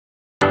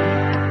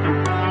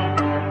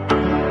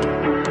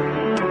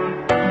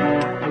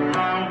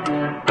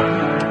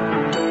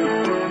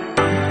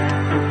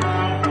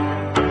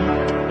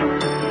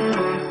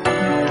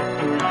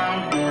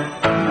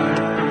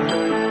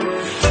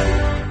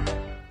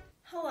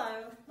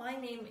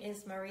name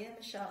is Maria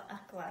Michelle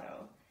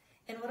Aclaro,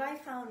 and what I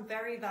found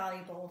very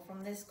valuable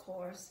from this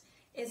course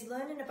is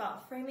learning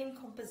about framing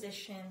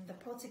composition, the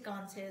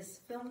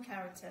protagonist, film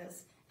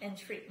characters, and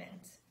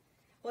treatment.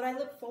 What I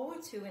look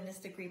forward to in this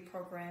degree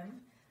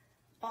program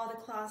are the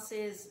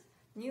classes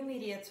New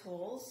Media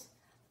Tools,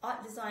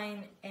 Art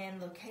Design and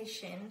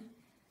Location,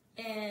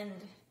 and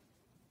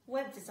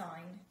Web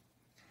Design.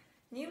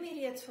 New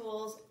Media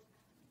Tools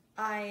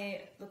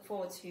I look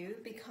forward to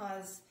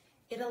because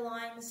it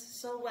aligns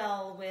so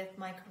well with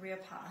my career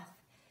path.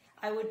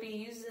 I would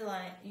be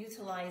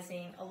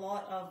utilizing a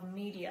lot of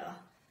media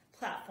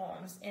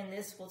platforms, and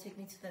this will take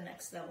me to the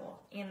next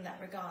level in that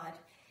regard.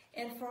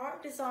 And for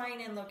art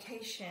design and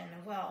location,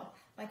 well,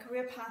 my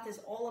career path is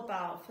all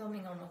about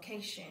filming on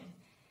location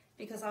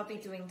because I'll be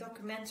doing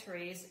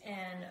documentaries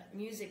and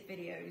music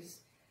videos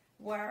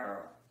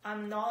where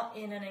I'm not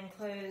in an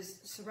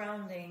enclosed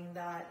surrounding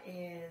that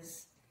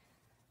is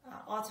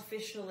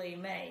artificially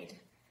made.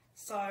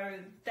 So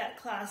that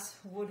class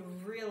would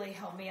really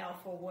help me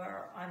out for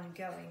where I'm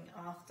going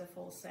after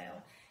Full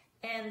Sail.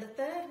 And the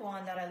third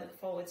one that I look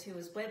forward to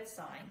is web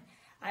design.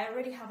 I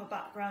already have a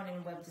background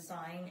in web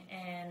design,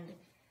 and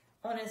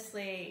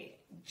honestly,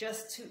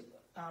 just to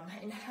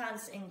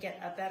enhance and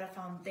get a better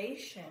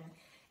foundation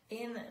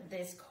in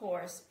this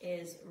course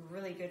is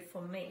really good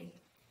for me.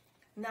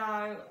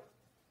 Now,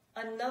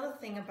 another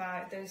thing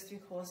about those three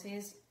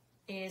courses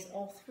is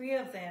all three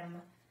of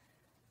them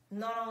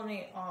not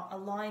only are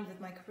aligned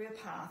with my career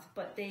path,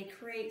 but they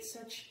create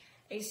such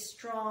a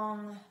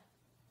strong,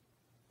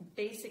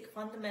 basic,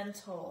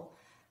 fundamental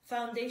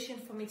foundation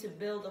for me to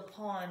build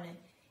upon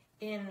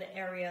in the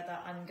area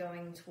that I'm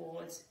going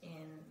towards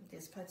in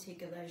this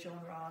particular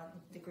genre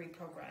degree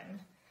program.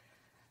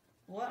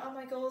 What are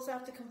my goals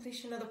after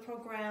completion of the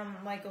program?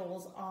 My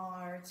goals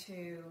are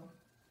to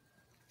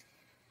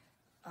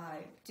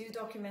do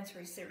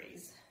documentary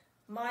series,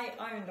 my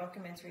own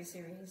documentary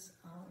series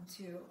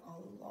to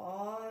a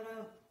lot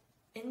of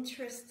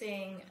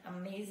interesting,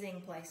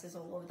 amazing places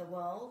all over the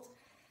world,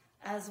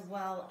 as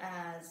well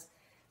as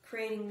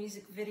creating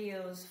music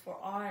videos for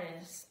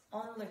artists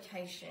on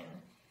location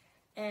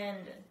and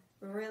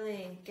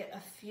really get a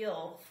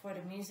feel for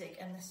the music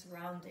and the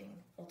surrounding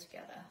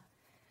altogether.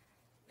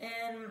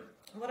 And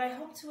what I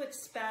hope to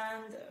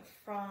expand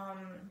from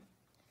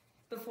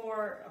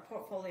before a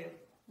portfolio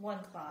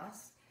one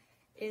class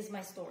is my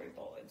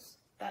storyboards.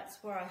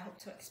 That's where I hope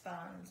to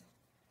expand.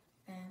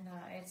 And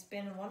it's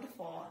been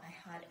wonderful.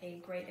 I had a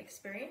great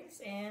experience,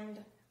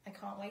 and I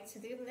can't wait to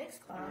do the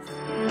next class.